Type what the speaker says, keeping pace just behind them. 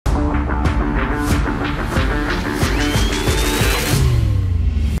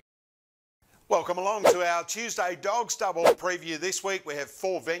Welcome along to our Tuesday Dogs Double preview. This week we have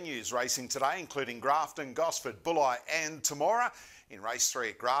 4 venues racing today, including Grafton, Gosford, Bulli and Temora. In race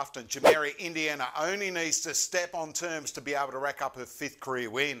 3 at Grafton, Jameri, Indiana only needs to step on terms to be able to rack up her 5th career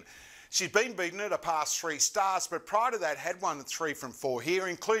win. She's been beaten at her past 3 starts, but prior to that had won 3 from 4 here,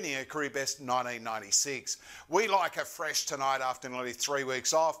 including her career best 1996. We like her fresh tonight after nearly 3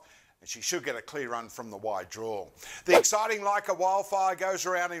 weeks off, and she should get a clear run from the wide draw. The exciting Like a Wildfire goes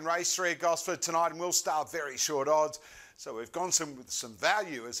around in race 3 at Gosford tonight and will start very short odds. So we've gone with some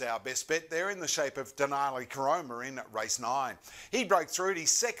value as our best bet there in the shape of Denali Karoma in race 9. He broke through at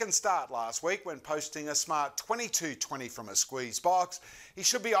his 2nd start last week when posting a smart 22.20 from a squeeze box. He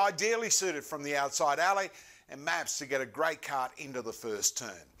should be ideally suited from the outside alley and maps to get a great cart into the first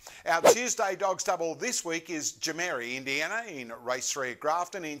turn. Our Tuesday Dogs Double this week is Jameri, Indiana in race 3 at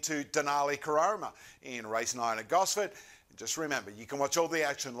Grafton into Denali Karoma in race 9 at Gosford. And just remember, you can watch all the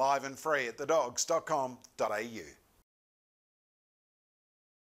action live and free at thedogs.com.au.